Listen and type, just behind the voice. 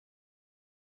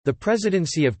The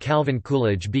presidency of Calvin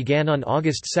Coolidge began on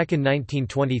August 2,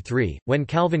 1923, when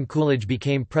Calvin Coolidge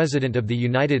became President of the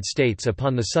United States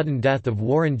upon the sudden death of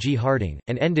Warren G. Harding,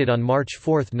 and ended on March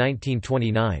 4,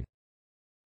 1929.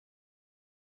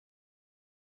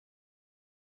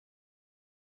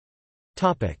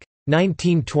 Topic: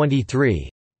 1923.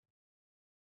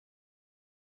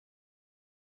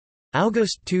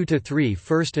 August 2–3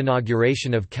 First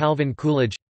inauguration of Calvin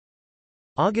Coolidge.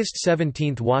 August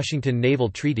 17 Washington Naval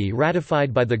Treaty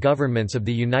ratified by the governments of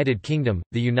the United Kingdom,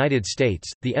 the United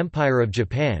States, the Empire of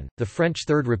Japan, the French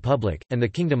Third Republic, and the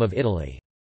Kingdom of Italy.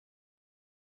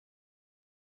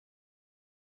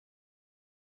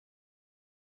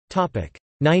 Topic: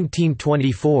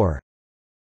 1924.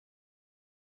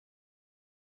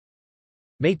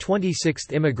 May 26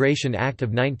 Immigration Act of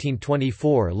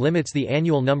 1924 limits the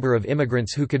annual number of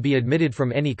immigrants who could be admitted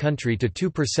from any country to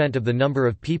 2% of the number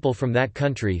of people from that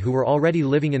country who were already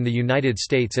living in the United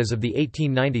States as of the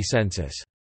 1890 census.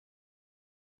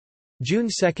 June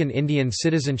 2 Indian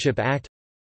Citizenship Act.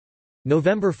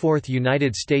 November 4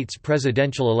 United States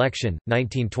presidential election,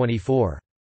 1924.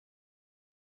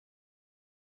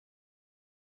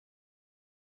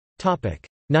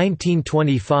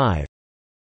 1925.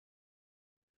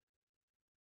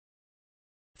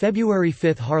 February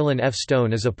 5 Harlan F.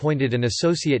 Stone is appointed an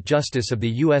Associate Justice of the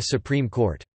U.S. Supreme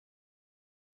Court.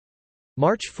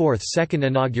 March 4 Second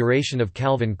inauguration of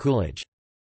Calvin Coolidge.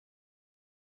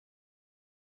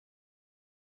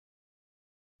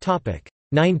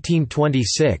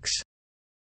 1926.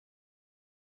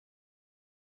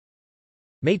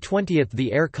 May 20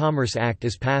 the Air Commerce Act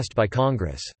is passed by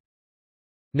Congress.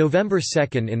 November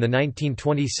 2 in the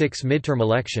 1926 midterm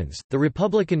elections, the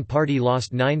Republican Party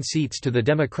lost 9 seats to the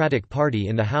Democratic Party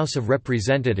in the House of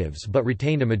Representatives but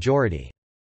retained a majority.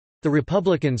 The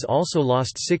Republicans also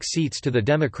lost 6 seats to the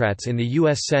Democrats in the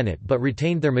U.S. Senate but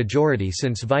retained their majority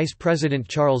since Vice President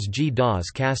Charles G. Dawes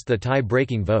cast the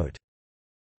tie-breaking vote.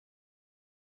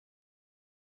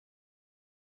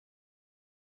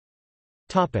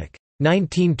 Topic: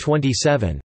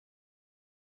 1927.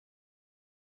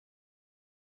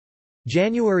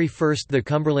 January 1 – The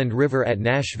Cumberland River at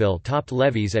Nashville topped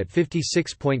levees at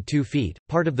 56.2 feet,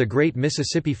 part of the Great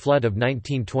Mississippi Flood of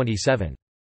 1927.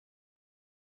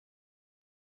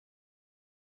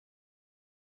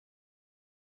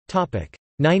 Topic: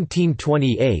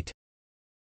 1928.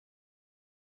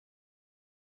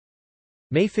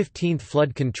 May 15 –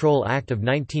 Flood Control Act of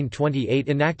 1928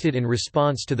 enacted in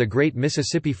response to the Great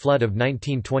Mississippi Flood of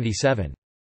 1927.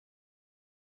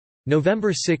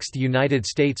 November 6 – United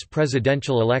States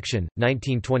presidential election,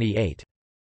 1928.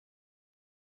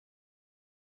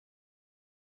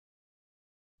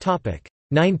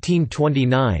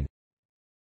 1929.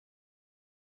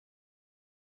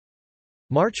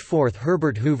 March 4 –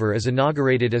 Herbert Hoover is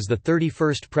inaugurated as the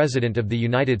 31st President of the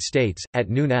United States,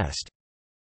 at noon Est.